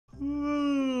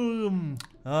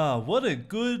Ah, what a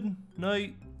good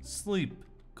night sleep.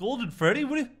 Golden Freddy,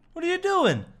 what are you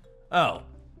doing? Oh,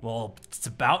 well, it's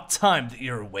about time that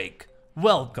you're awake.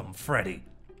 Welcome, Freddy.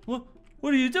 What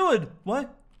are you doing? Why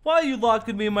are you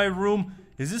locking me in my room?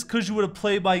 Is this because you want to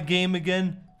play my game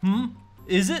again?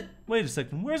 Is it? Wait a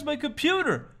second, where's my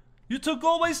computer? You took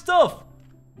all my stuff.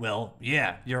 Well,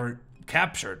 yeah, you're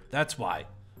captured, that's why.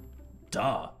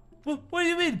 Duh. What do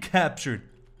you mean, captured?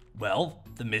 Well,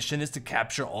 the mission is to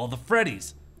capture all the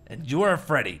Freddys, and you're a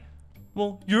Freddy.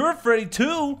 Well, you're a Freddy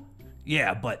too.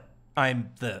 Yeah, but I'm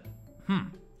the...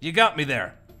 You got me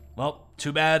there. Well,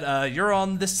 too bad you're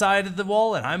on this side of the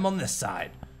wall and I'm on this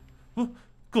side.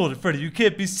 Golden Freddy, you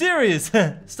can't be serious.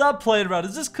 Stop playing around.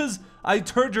 Is this because I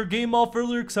turned your game off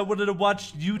earlier because I wanted to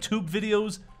watch YouTube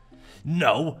videos?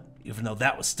 No, even though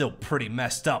that was still pretty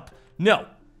messed up. No,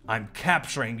 I'm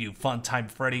capturing you,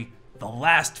 Funtime Freddy. The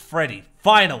last Freddy,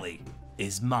 finally,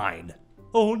 is mine.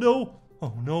 Oh no,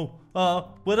 oh no.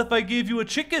 What if I gave you a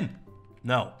chicken?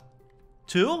 No.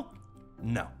 2?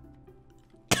 No.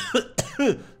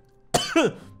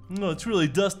 No, it's really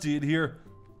dusty in here.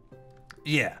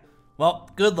 Yeah. Well,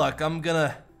 good luck. I'm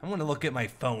gonna look at my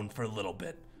phone for a little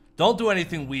bit. Don't do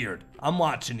anything weird. I'm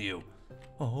watching you.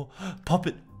 Oh,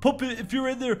 Puppet, if you're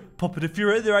in there. Puppet, if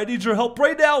you're in there, I need your help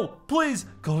right now. Please.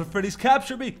 Golden Freddy's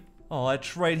captured me. Oh,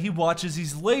 that's right. He watches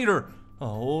these later.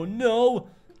 Oh, no.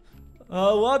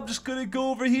 Oh, I'm just gonna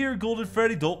go over here, Golden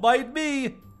Freddy. Don't mind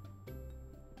me.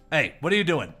 Hey, what are you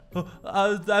doing?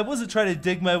 I wasn't trying to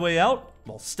dig my way out.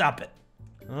 Well, stop it.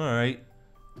 All right.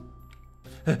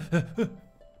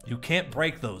 You can't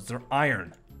break those. They're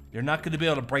iron. You're not going to be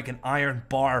able to break an iron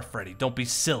bar, Freddy. Don't be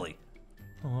silly.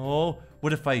 Oh,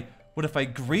 what if I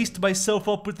greased myself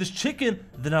up with this chicken,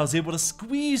 then I was able to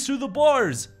squeeze through the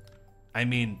bars? I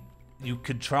mean, you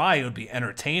could try. It would be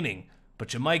entertaining,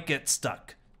 but you might get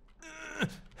stuck.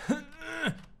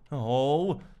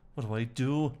 Oh, what do I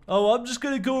do? Oh, I'm just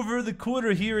going to go over in the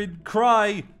corner here and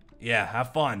cry. Yeah,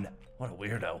 have fun. What a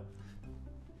weirdo.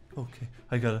 Okay,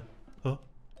 I gotta...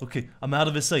 Okay, I'm out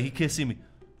of his sight. He can't see me.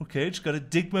 Okay, I just gotta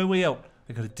dig my way out.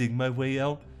 I gotta dig my way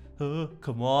out.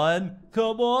 Come on.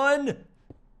 Come on.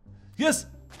 Yes.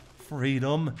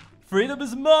 Freedom. Freedom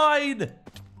is mine.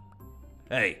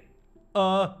 Hey.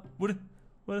 What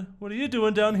are you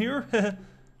doing down here?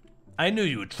 I knew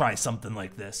you would try something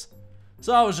like this.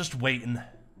 So I was just waiting.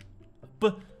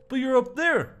 But you're up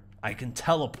there. I can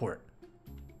teleport.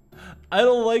 I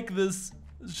don't like this.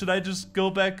 Should I just go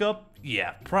back up?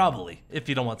 Yeah, probably, if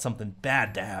you don't want something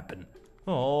bad to happen.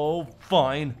 Oh,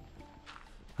 fine.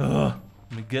 Let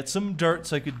me get some dirt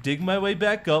so I could dig my way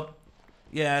back up.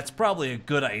 Yeah, it's probably a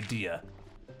good idea.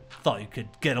 Thought you could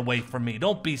get away from me.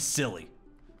 Don't be silly.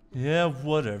 Yeah,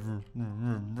 whatever.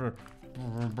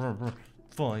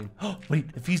 Fine. Wait,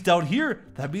 if he's down here,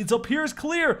 that means up here is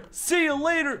clear. See you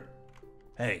later.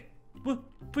 Hey. But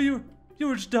you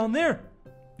were just down there.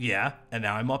 Yeah, and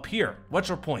now I'm up here. What's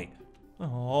your point?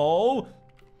 Oh,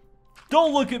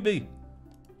 don't look at me.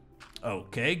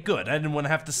 Okay, good. I didn't want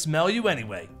to have to smell you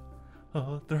anyway.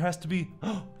 There has to be...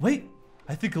 Wait,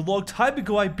 I think a long time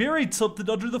ago I buried something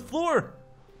under the floor.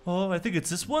 Oh, I think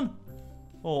it's this one.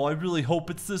 Oh, I really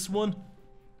hope it's this one.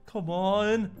 Come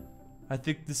on. I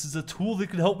think this is a tool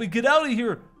that can help me get out of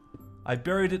here. I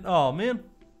buried it. Oh, man.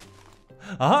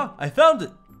 Aha, I found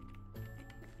it.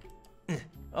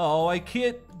 Oh, I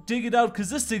can't dig it out because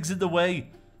this thing's in the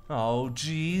way. Oh,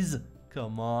 jeez.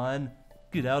 Come on.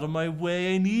 Get out of my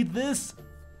way. I need this.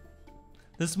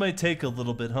 This might take a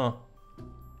little bit, huh?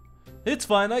 It's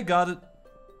fine. I got it.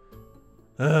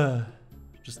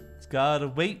 Just gotta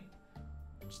wait.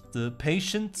 Just the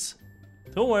patience.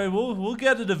 Don't worry. We'll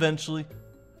get it eventually.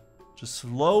 Just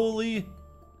slowly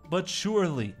but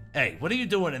surely. Hey, what are you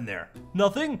doing in there?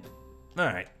 Nothing? All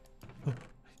right.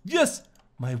 Yes!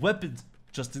 My weapons.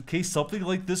 Just in case something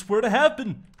like this were to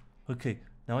happen. Okay.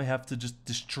 Now I have to just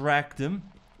distract him.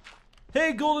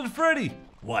 Hey, Golden Freddy!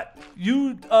 What?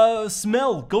 You,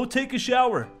 smell. Go take a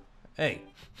shower. Hey.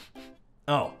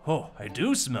 Oh, I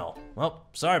do smell. Well,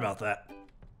 sorry about that.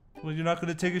 Well, you're not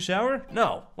gonna take a shower?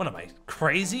 No. What am I,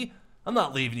 crazy? I'm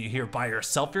not leaving you here by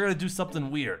yourself. You're gonna do something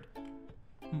weird.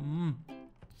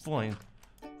 Fine.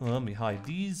 Let me hide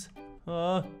these.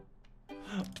 Oh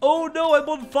no, I'm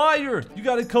on fire! You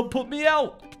gotta come put me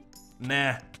out!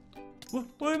 Nah. What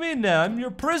do you mean now? I'm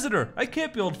your prisoner. I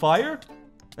can't be on fire.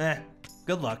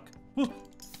 Good luck.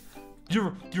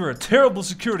 You're a terrible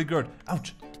security guard.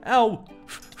 Ouch. Ow.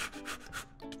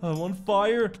 I'm on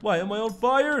fire. Why am I on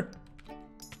fire?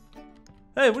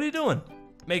 Hey, what are you doing?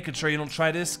 Making sure you don't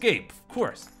try to escape, of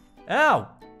course. Ow.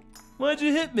 Why'd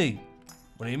you hit me?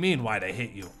 What do you mean, why'd I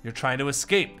hit you? You're trying to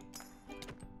escape.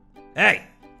 Hey,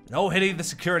 No hitting the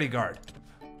security guard.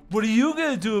 What are you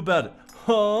gonna do about it?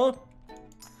 Huh?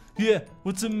 Yeah,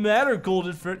 what's the matter,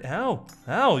 Golden Freddy? Ow,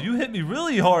 ow, you hit me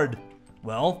really hard.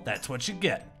 Well, that's what you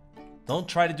get. Don't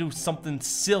try to do something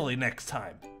silly next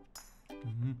time.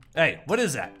 Hey, what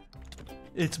is that?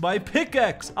 It's my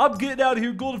pickaxe. I'm getting out of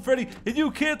here, Golden Freddy, and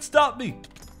you can't stop me.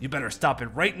 You better stop it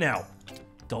right now.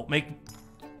 Don't make...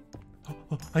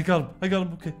 Oh, I got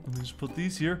him, okay. Let me just put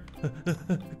these here.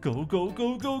 Go, go,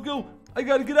 go, go, go. I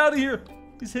gotta get out of here.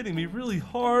 He's hitting me really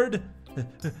hard.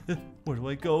 Where do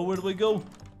I go, where do I go?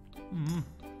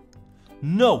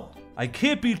 No, I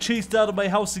can't be chased out of my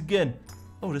house again.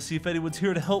 Oh, to see if anyone's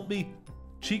here to help me.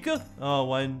 Chica? Oh,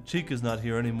 why Chica's not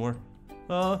here anymore.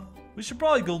 We should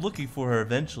probably go looking for her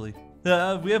eventually.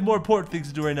 We have more important things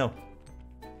to do right now.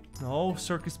 No,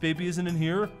 Circus Baby isn't in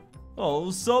here.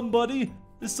 Oh, somebody.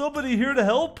 Is somebody here to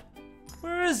help?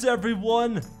 Where is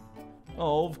everyone?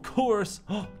 Oh, of course.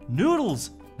 Oh,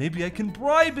 Noodles. Maybe I can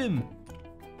bribe him.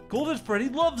 Golden Freddy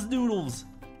loves noodles.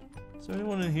 Is there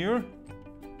anyone in here?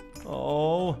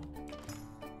 Oh.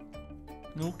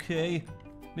 Okay.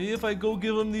 Maybe if I go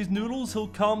give him these noodles, he'll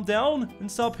calm down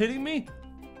and stop hitting me?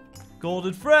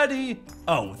 Golden Freddy!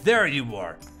 Oh, there you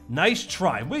are. Nice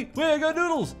try. Wait, I got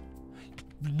noodles!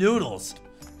 Noodles?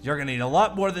 You're gonna eat a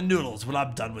lot more than noodles when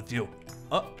I'm done with you.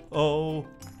 Uh-oh.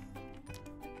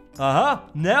 Uh-huh.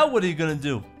 Now what are you gonna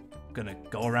do? Gonna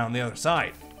go around the other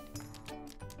side.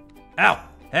 Ow!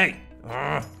 Hey!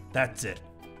 That's it.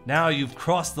 Now you've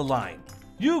crossed the line.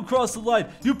 You crossed the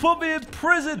line! You put me in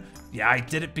prison! Yeah, I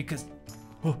did it because...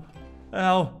 Oh,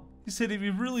 ow. He's hitting me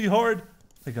really hard.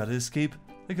 I gotta escape.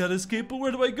 But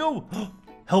where do I go?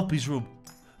 Helpy's room.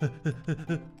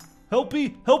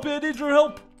 Helpy, I need your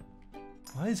help.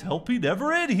 Why is Helpy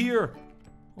never in here?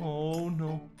 Oh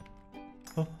no.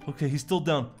 Oh, okay, he's still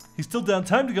down.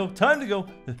 Time to go.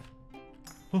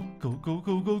 Oh,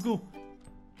 go.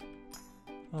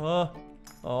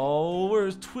 Oh,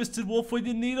 where's Twisted Wolf when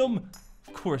you need him?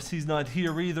 Of course, he's not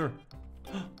here either.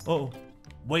 Oh,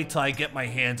 wait till I get my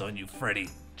hands on you, Freddy.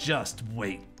 Just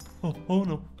wait. Oh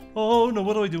no.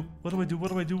 What do I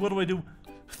do?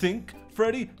 Think,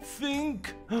 Freddy,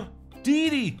 think. Dee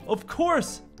Dee, of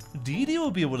course. Dee Dee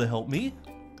will be able to help me.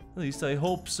 At least I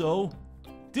hope so.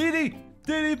 Dee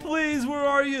Dee, please, where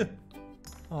are you?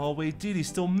 Oh wait, Dee Dee's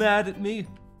still mad at me.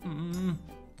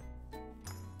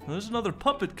 There's another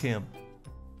puppet cam.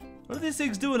 What are these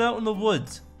things doing out in the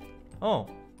woods? Oh,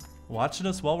 watching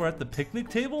us while we're at the picnic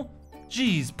table?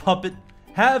 Jeez, puppet,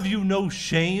 have you no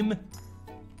shame?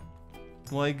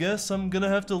 Well, I guess I'm gonna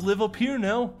have to live up here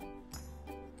now.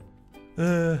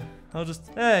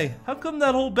 Hey, how come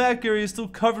that whole back area is still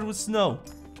covered with snow?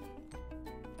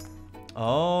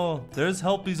 Oh, there's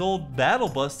Helpy's old battle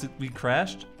bus that we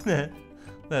crashed.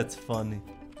 That's funny.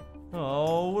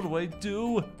 Oh, what do I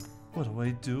do?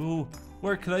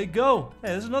 Where can I go? Hey,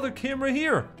 there's another camera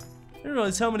here. I didn't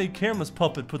realize how many cameras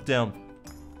Puppet put down.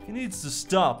 He needs to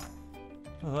stop.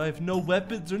 Oh, I have no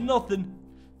weapons or nothing.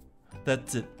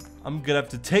 That's it. I'm gonna have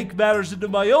to take matters into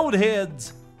my own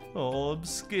hands. Oh, I'm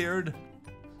scared.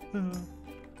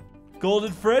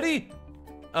 Golden Freddy?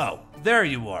 Oh, there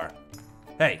you are.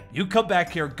 Hey, you come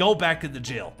back here, go back into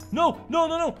jail. No.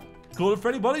 Golden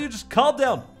Freddy, why don't you just calm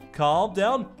down?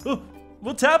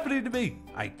 What's happening to me?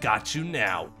 I got you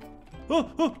now.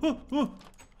 What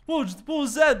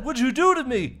was that? What'd you do to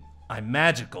me? I'm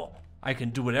magical. I can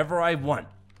do whatever I want.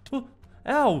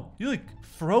 Ow, you like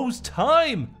froze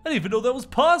time. I didn't even know that was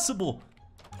possible.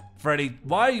 Freddy,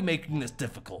 why are you making this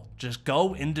difficult? Just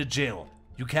go into jail.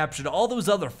 You captured all those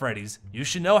other Freddys. You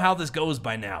should know how this goes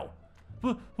by now.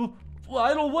 Well,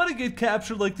 I don't want to get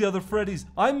captured like the other Freddys.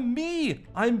 I'm me.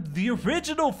 I'm the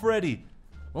original Freddy.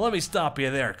 Well, let me stop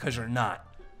you there, because you're not.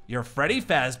 You're Freddy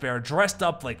Fazbear dressed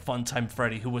up like Funtime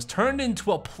Freddy, who was turned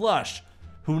into a plush,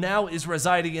 who now is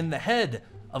residing in the head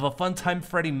of a Funtime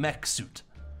Freddy mech suit.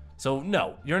 So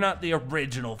no, you're not the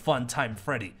original Funtime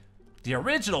Freddy. The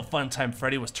original Funtime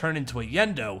Freddy was turned into a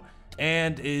Yendo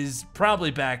and is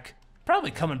probably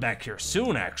coming back here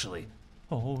soon, actually.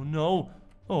 Oh no,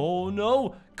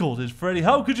 Golden Freddy,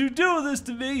 how could you do this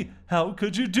to me? How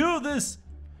could you do this?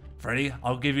 Freddy,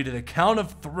 I'll give you to the count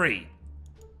of 3.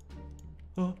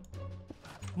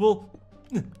 Well,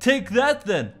 take that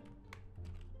then.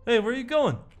 Hey, where are you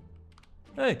going?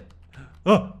 Hey.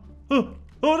 Oh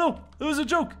no, it was a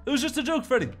joke. It was just a joke,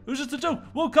 Freddy. It was just a joke.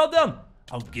 Whoa, calm down.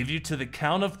 I'll give you to the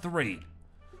count of 3.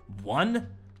 1,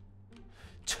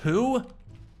 2.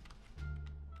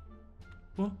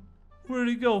 Well, where'd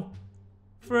he go?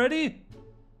 Freddy?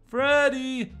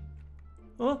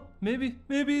 Oh, maybe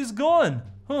he's gone.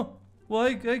 Well,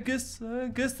 I guess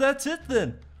that's it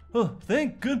then. Oh,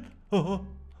 thank goodness.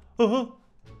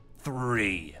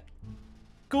 3.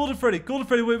 Golden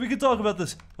Freddy, wait, we can talk about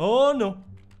this. Oh no.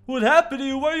 What happened to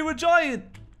you? Why are you a giant?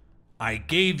 I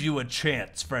gave you a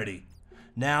chance, Freddy.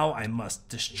 Now I must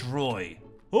destroy.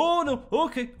 Oh no,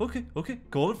 okay.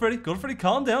 Golden Freddy,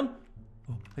 calm down.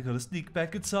 Oh, I gotta sneak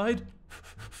back inside.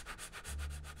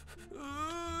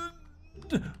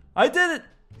 I did it!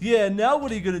 Yeah, now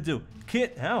what are you gonna do?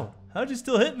 Can't, how? How'd you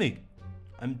still hit me?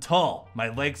 I'm tall. My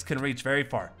legs can reach very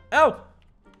far. Ow!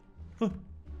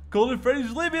 Golden Freddy,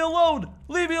 just leave me alone!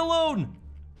 Leave me alone!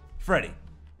 Freddy,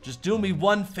 just do me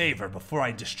one favor before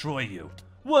I destroy you.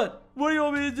 What? What do you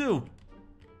want me to do?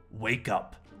 Wake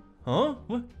up. Huh?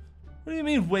 What do you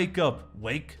mean wake up?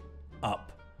 Wake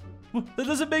up. That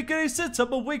doesn't make any sense.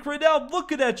 I'm awake right now. I'm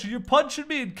looking at you. You're punching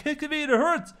me and kicking me and it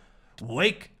hurts.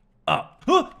 Wake up.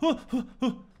 Huh?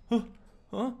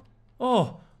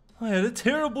 Oh, I had a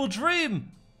terrible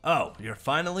dream. Oh, you're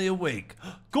finally awake.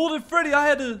 Golden Freddy, I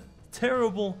had a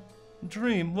terrible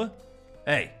dream. What?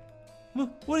 Hey, what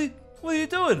are you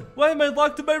doing? Why am I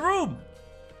locked in my room?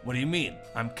 What do you mean?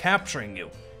 I'm capturing you.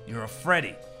 You're a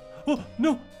Freddy. Oh,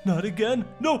 no, not again.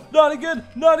 No, not again.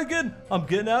 Not again. I'm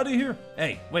getting out of here.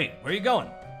 Hey, wait, where are you going?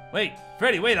 Wait,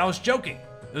 Freddy, wait, I was joking.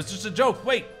 It was just a joke.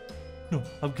 Wait. No,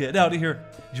 I'm getting out of here.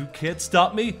 You can't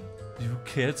stop me. You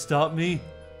can't stop me.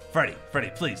 Freddy,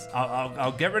 please.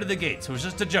 I'll get rid of the gates. It was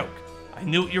just a joke. I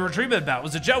knew what you were dreaming about. It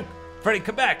was a joke. Freddy,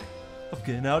 come back. I'm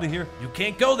getting out of here. You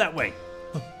can't go that way.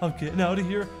 I'm getting out of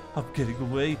here. I'm getting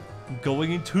away. I'm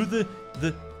going into the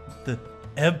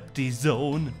empty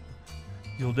zone.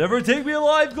 You'll never take me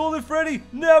alive, Golden Freddy.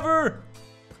 Never.